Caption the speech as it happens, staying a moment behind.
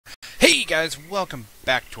Hey guys, welcome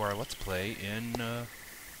back to our Let's Play in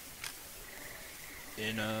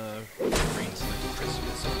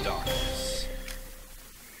Precipice of Darkness.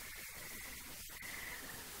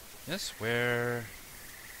 Yes, where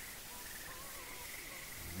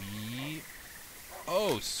we...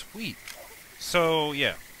 Oh, sweet. So,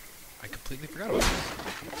 yeah. I completely forgot about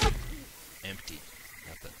this. Empty.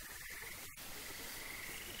 Nothing.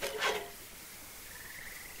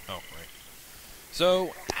 Oh, right.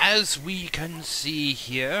 So, as we can see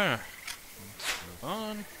here, let's move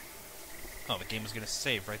on. Oh, the game is going to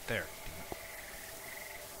save right there.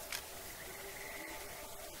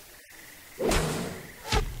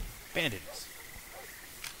 Bandages.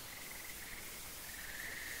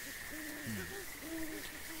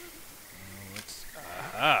 Let's...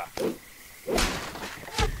 Aha!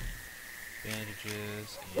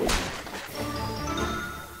 Bandages and...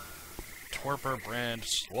 Torpor brand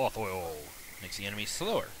sloth oil. Makes the enemy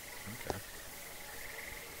slower. Okay.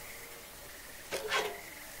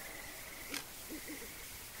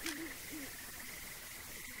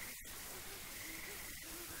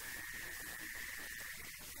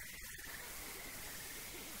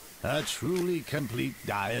 A truly complete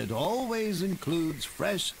diet always includes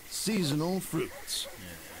fresh, seasonal fruits.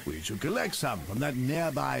 Yeah. We should collect some from that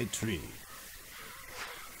nearby tree.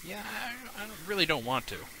 Yeah, I really don't want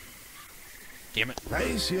to. Damn it.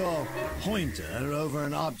 Place your pointer over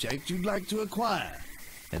an object you'd like to acquire,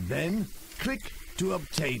 and then click to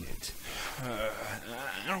obtain it. I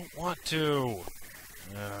don't want to.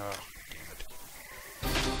 Damn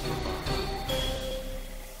it.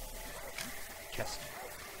 Chest.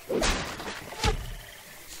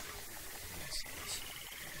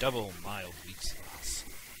 Double mild weak sauce.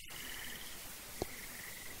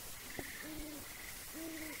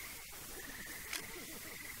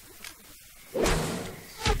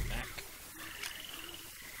 Back.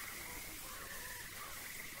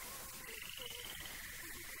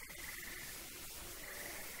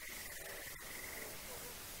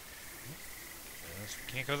 Guess we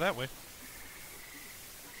can't go that way.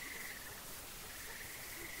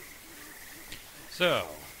 So,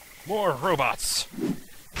 more robots.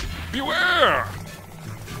 Beware!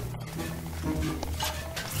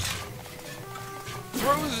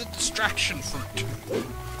 Throw the distraction fruit.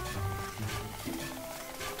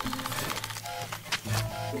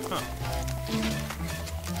 Huh.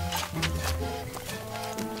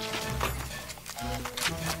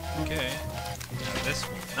 Okay. Now this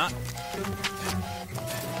will not.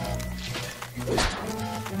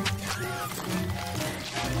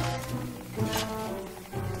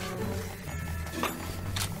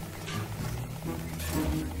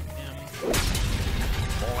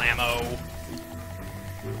 Blammo.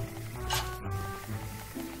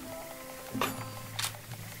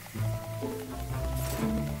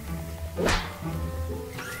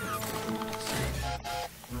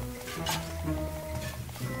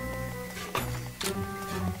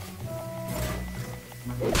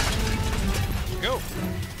 Go.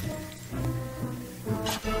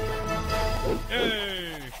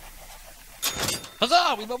 Yay!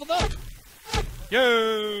 Huzzah! We leveled up!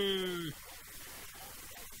 Yay!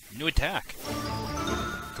 New attack.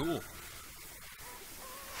 Cool.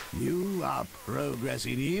 You are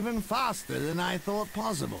progressing even faster than I thought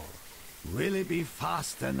possible. Will it be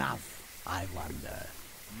fast enough, I wonder?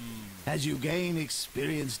 As you gain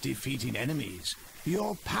experience defeating enemies,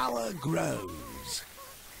 your power grows.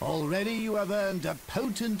 Already you have earned a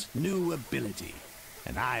potent new ability,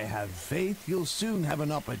 and I have faith you'll soon have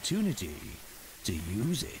an opportunity to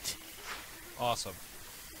use it. Awesome.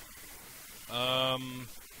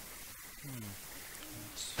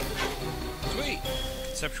 Sweet!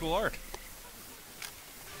 Conceptual art.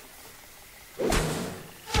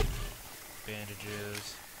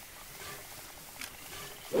 Bandages.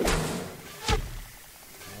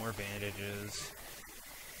 More bandages.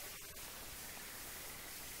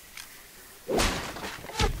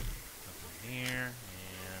 Something here,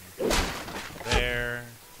 and there.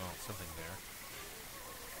 Oh, something there.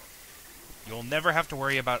 You'll never have to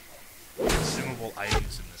worry about consumable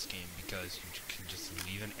items in this game because you can just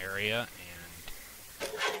leave an area and...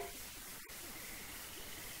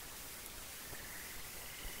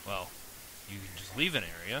 Well, you can just leave an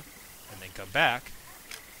area and then come back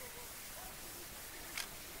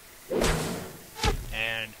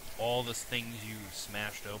and all the things you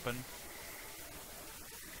smashed open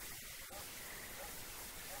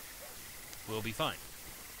will be fine.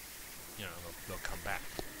 You know, they'll come back,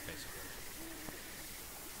 basically.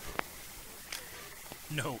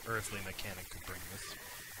 No earthly mechanic could bring this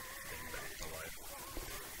thing back to life.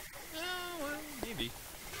 Oh, well, maybe.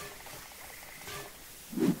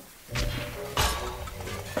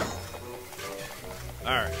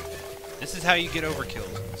 Alright. This is how you get overkills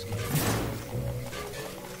in this game.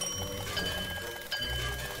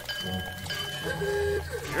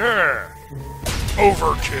 Yeah!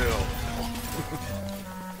 Overkill!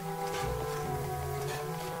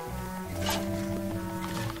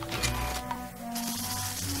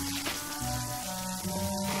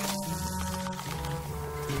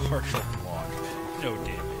 Partial block. No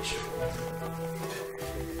damage.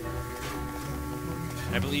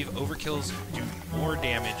 I believe overkills do more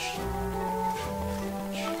damage.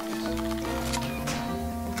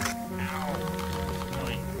 Ow.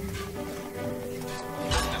 Annoying.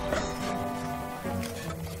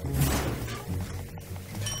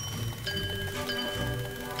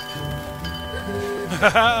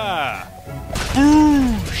 Haha!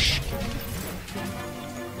 Boosh!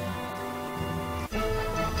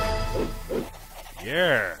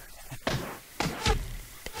 Yeah!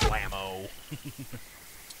 Blammo!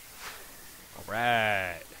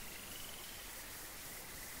 Alright.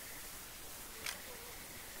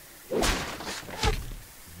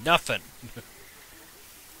 Nothing.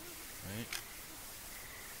 Right.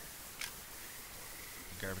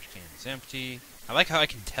 The garbage can is empty. I like how I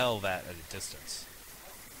can tell that at a distance.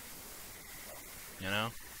 You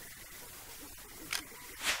know?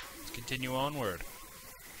 Let's continue onward.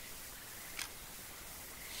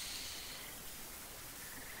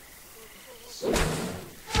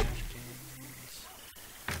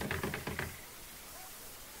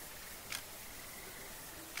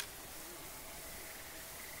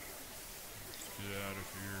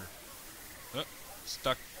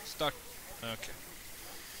 Stuck. Okay.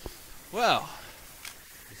 Well,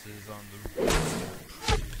 this is on the...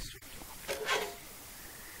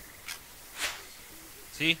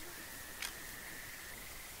 See?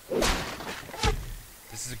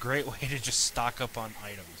 This is a great way to just stock up on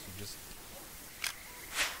items. You just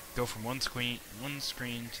go from one screen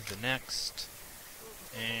to the next,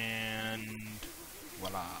 and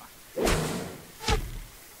voila.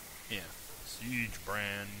 Yeah. Siege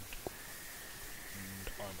brand.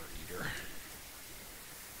 Armor eater.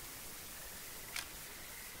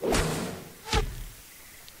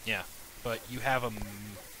 Yeah, but you have a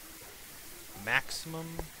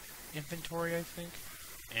maximum inventory, I think,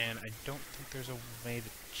 and I don't think there's a way to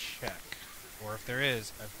check, or if there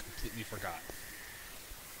is, I've completely forgot.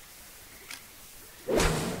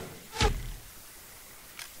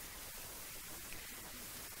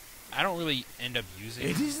 I don't really end up using...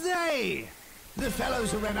 It is they! The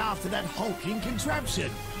fellows who ran after that hulking contraption.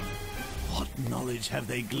 What knowledge have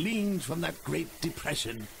they gleaned from that Great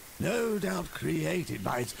Depression? No doubt created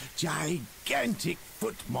by its gigantic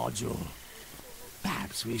foot module.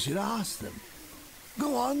 Perhaps we should ask them.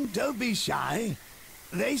 Go on, don't be shy.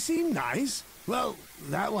 They seem nice. Well,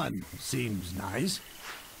 that one seems nice.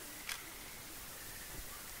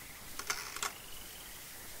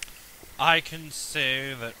 I can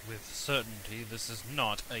say that with certainty this is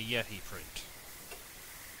not a Yeti print.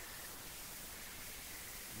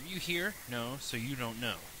 Were you here? No, so you don't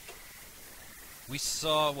know. We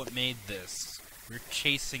saw what made this. We're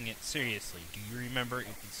chasing it seriously. Do you remember? It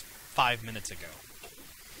was 5 minutes ago.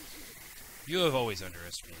 You have always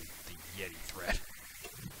underestimated the Yeti threat.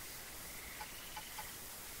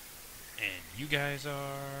 And you guys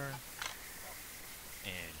are...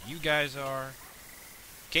 And you guys are...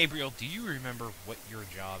 Gabriel, do you remember what your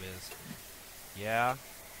job is? Yeah?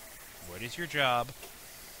 What is your job?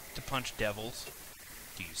 To punch devils.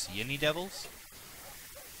 Do you see any devils?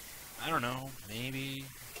 I don't know. Maybe.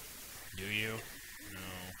 Do you?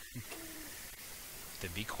 No.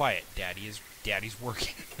 Then be quiet. Daddy's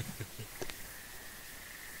working.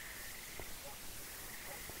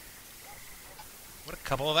 What a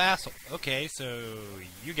couple of assholes. Okay, so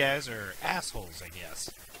you guys are assholes, I guess.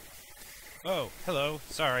 Oh, hello.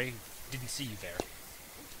 Sorry. Didn't see you there.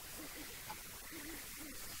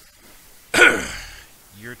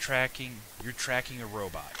 You're tracking a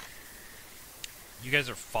robot. You guys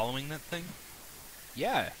are following that thing?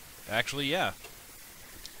 Yeah. Actually, yeah.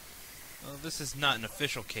 Well, this is not an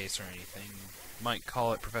official case or anything. Might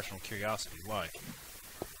call it professional curiosity. Why?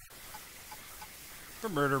 For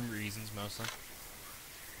murder reasons, mostly.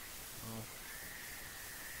 Well,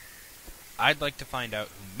 I'd like to find out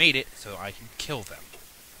who made it so I can kill them.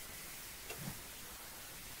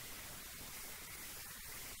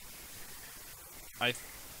 I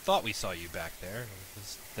thought we saw you back there.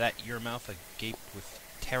 Was that your mouth agape with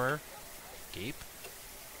terror? Gape?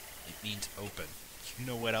 It means open. You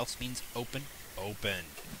know what else means open? Open.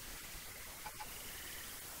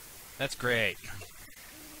 That's great.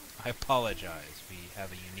 I apologize. We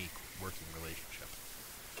have a unique working relationship.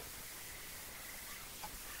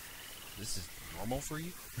 this is normal for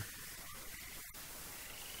you?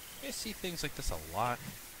 I see things like this a lot.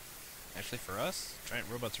 Actually, for us, giant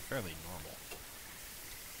robots are fairly normal.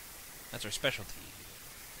 That's our specialty.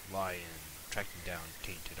 Lie in tracking down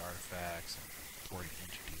tainted artifacts and thwarting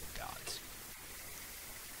entity of gods.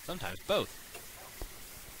 Sometimes both.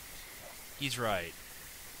 He's right.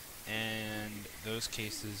 And those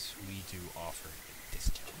cases, we do offer a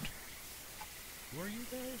discount. Who are you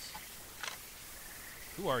guys?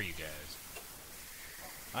 Who are you guys?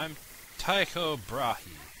 I'm Tycho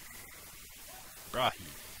Brahe.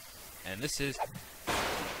 And this is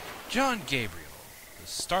John Gabriel, the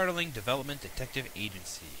Startling Development Detective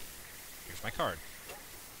Agency. Here's my card.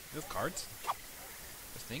 You have cards? I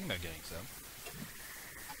was thinking about getting some.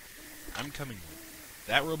 I'm coming with.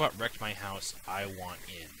 That robot wrecked my house. I want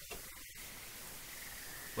in.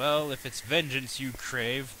 Well, if it's vengeance you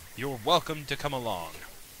crave, you're welcome to come along.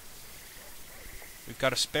 We've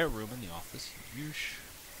got a spare room in the office.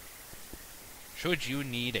 Should you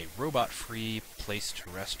need a robot-free place to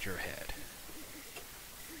rest your head.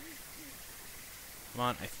 Come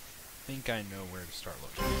on, I think I know where to start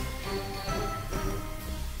looking.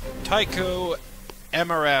 Tycho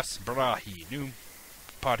MRS Brahe, new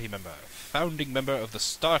party member, founding member of the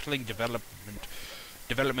Startling Development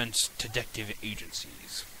Detective Agency.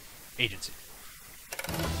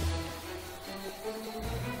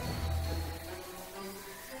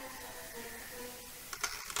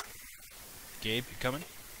 Gabe, you coming?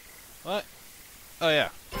 What? Oh yeah.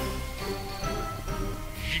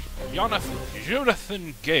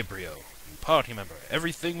 Jonathan Gabriel, party member.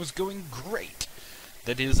 Everything was going great.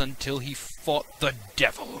 That is, until he fought the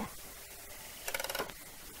devil.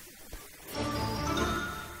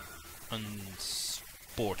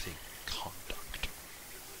 Unsporting conduct.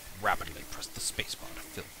 Rapidly press the spacebar to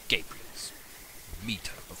fill Gabriel's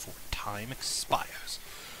meter before time expires.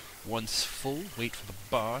 Once full, wait for the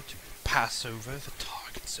bar to pass over the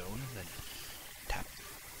target zone, then tap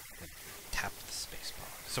the spacebar.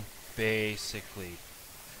 So basically,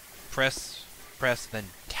 press,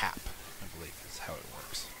 then tap, I believe is how it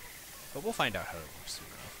works. But we'll find out how it works soon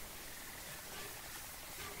enough.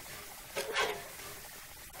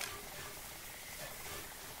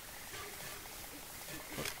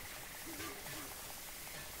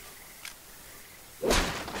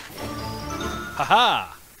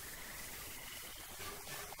 Haha!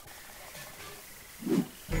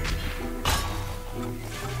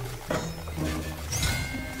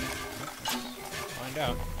 Find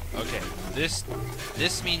out. Okay,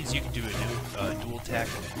 this means you can do a dual attack.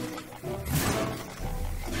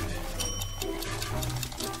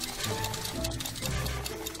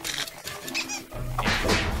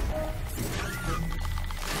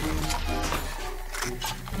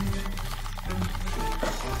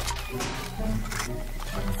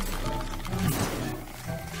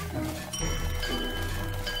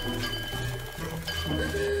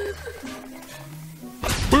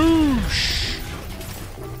 Boosh!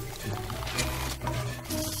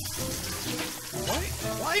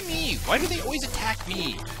 Why me? Why do they always attack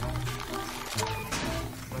me?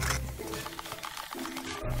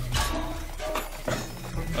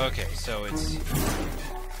 Okay, so it's...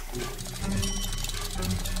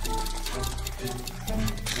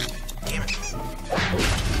 Damn it.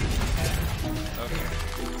 Okay.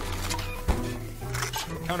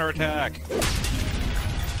 Counterattack!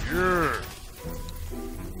 Yeah.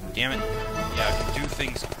 Damn it. Yeah, I can do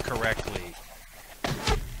things correctly.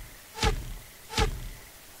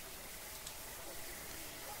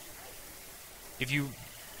 If you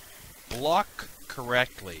block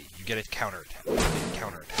correctly, you get a counterattack,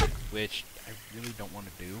 which I really don't want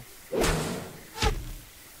to do.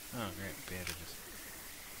 Oh, great, bandages.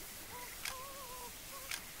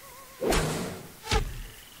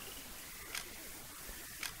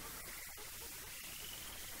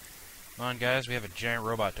 Come on, guys, we have a giant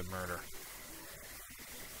robot to murder.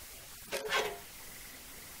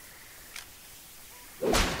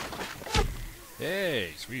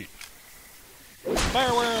 Hey, sweet.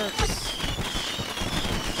 Fireworks!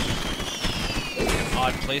 An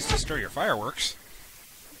odd place to store your fireworks.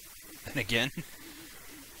 Then again.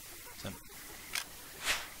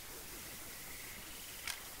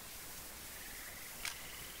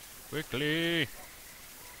 Quickly!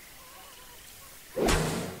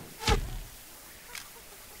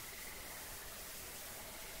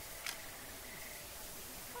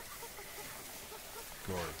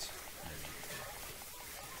 Gourds.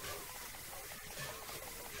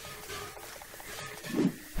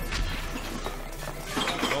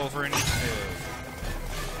 Over initiative.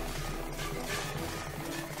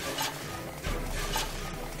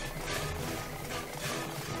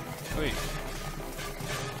 Sweet.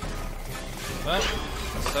 Well,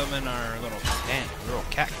 let's summon our little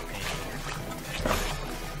cat companion here.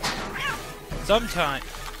 Sometimes,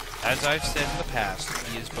 as I've said in the past,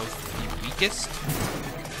 he is both the weakest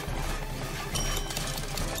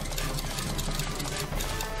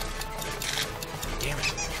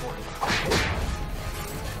damage shorten.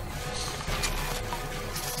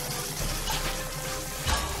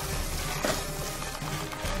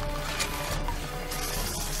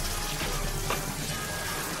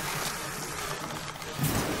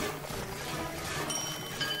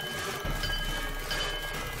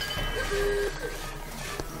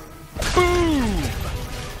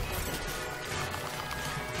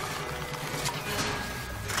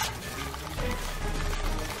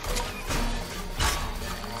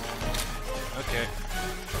 Okay.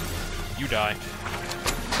 You die.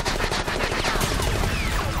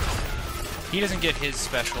 He doesn't get his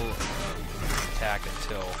special attack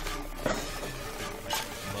until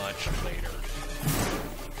much later.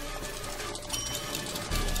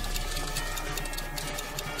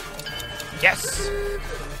 Yes!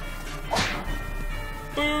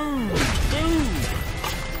 Boom! Boom!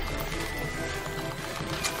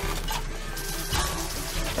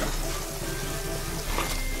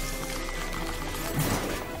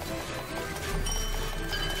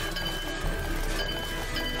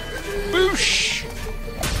 Boosh!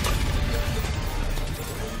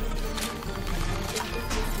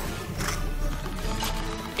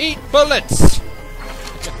 Eat bullets!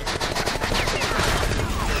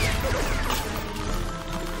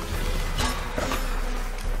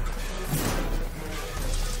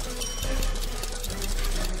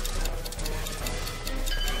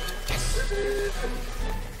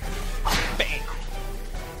 Bam!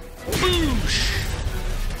 Boosh!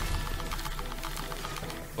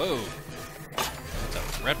 Whoa.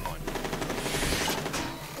 That's a red one.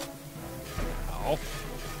 Ow.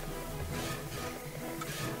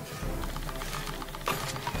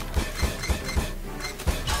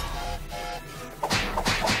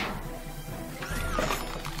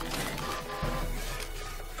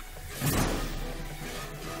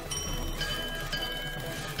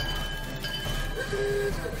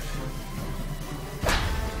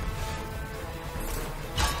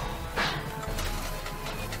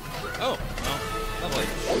 Oh, well, lovely.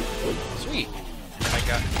 Sweet. I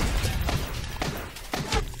got...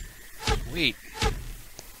 Sweet.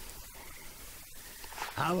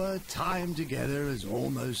 Our time together is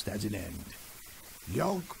almost at an end.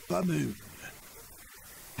 Yog Bamoon.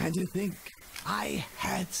 And to think I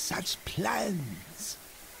had such plans.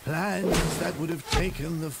 Plans that would have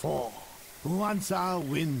taken the fall once our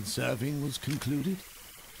windsurfing was concluded.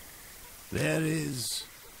 There is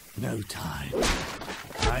no time.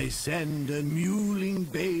 I send a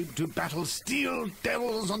mewling babe to battle steel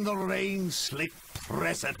devils on the rain-slick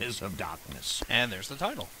precipice of darkness. And there's the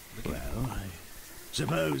title. Well, I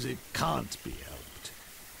suppose it can't be helped.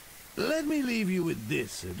 Let me leave you with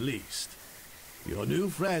this, at least. Your new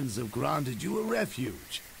friends have granted you a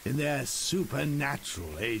refuge in their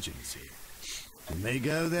supernatural agency. You may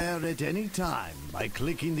go there at any time by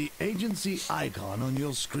clicking the agency icon on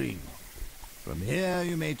your screen. From here,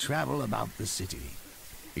 you may travel about the city,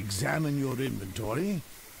 examine your inventory,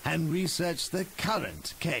 and research the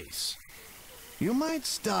current case. You might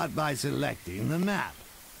start by selecting the map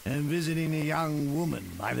and visiting a young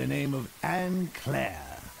woman by the name of Anne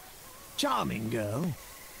Claire. Charming girl.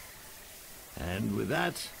 And with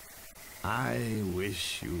that, I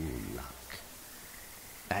wish you luck,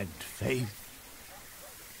 and faith,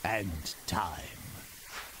 and time.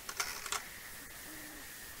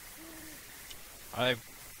 I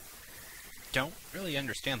don't really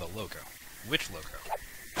understand the logo. Which logo?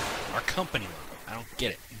 Our company logo. I don't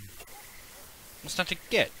get it. What's not to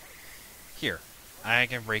get? Here, I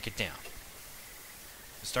can break it down.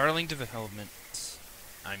 Startling Developments,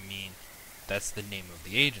 I mean, that's the name of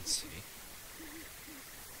the agency.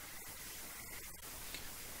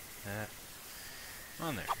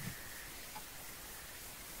 On there.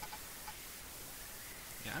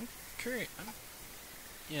 Yeah, I'm curious.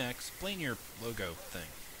 Yeah, explain your logo thing.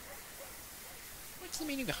 What's the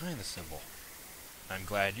meaning behind the symbol? I'm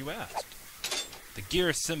glad you asked. The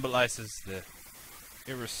gear symbolizes the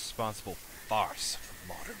irresponsible farce of the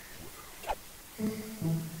modern world.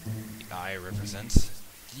 The eye represents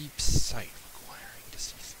deep sight requiring to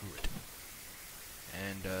see through it.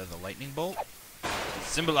 And the lightning bolt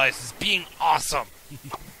symbolizes being awesome!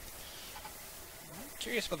 I'm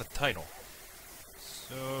curious about the title.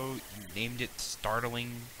 So, you named it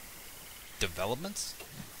Startling Developments?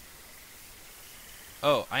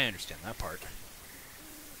 Oh, I understand that part.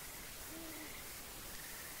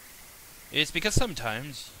 It's because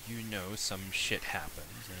sometimes, you know, some shit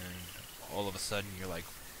happens, and all of a sudden you're like,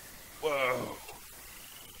 whoa.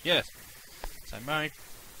 Yes, I might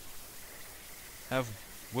have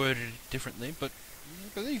worded it differently, but I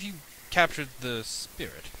believe you captured the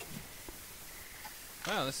spirit.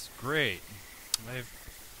 Wow, this is great. I've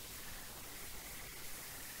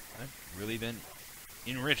really been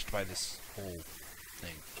enriched by this whole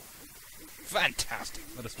thing. Fantastic.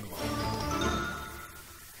 Let us move on.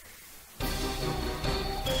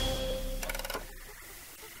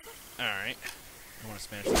 Alright. I want to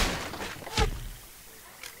smash that.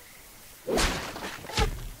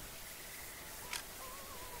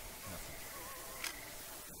 Nothing.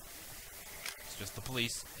 It's just the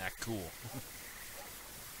police. Act cool.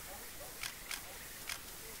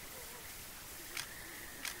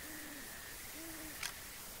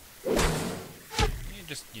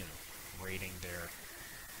 Just, you know, raiding their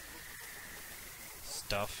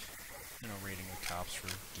stuff. You know, raiding the cops for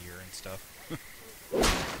gear and stuff.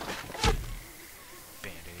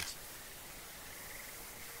 Band-aids.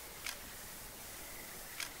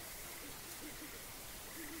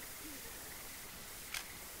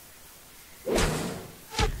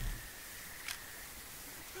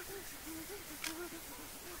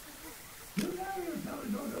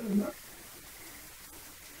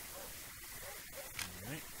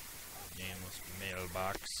 Alright. Nameless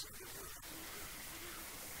mailbox.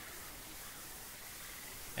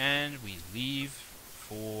 And we leave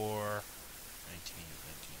for 19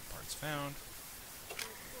 parts found.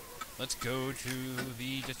 Let's go to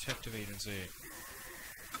the detective agency.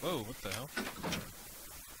 Whoa, what the hell?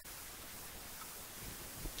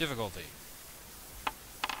 Difficulty.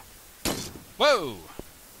 Whoa!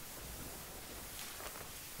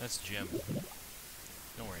 That's Jim.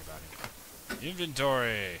 Don't worry about him.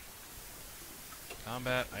 Inventory!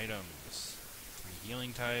 Combat items. 3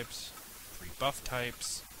 healing types, 3 buff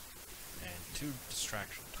types, and 2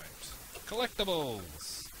 distraction types.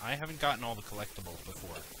 Collectibles! I haven't gotten all the collectibles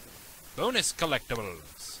before. Bonus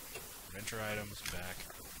collectibles! Adventure items, back.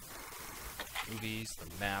 Movies, the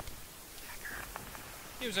map.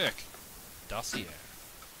 Music! Dossier.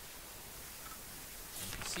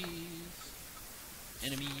 NPCs.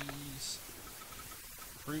 Enemies.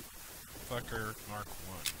 Fruit Fucker Mark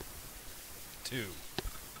 1. 2.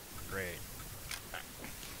 Great.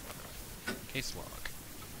 Case log.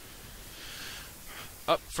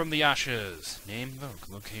 Up from the ashes. Name,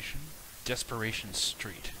 location. Desperation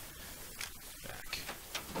Street. Back.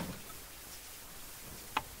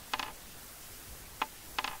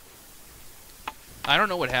 I don't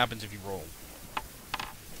know what happens if you roll.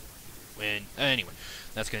 Anyway,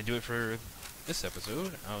 that's going to do it for this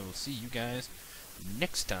episode. I will see you guys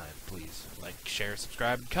next time. Please like, share,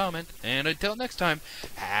 subscribe, and comment. And until next time,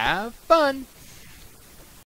 have fun!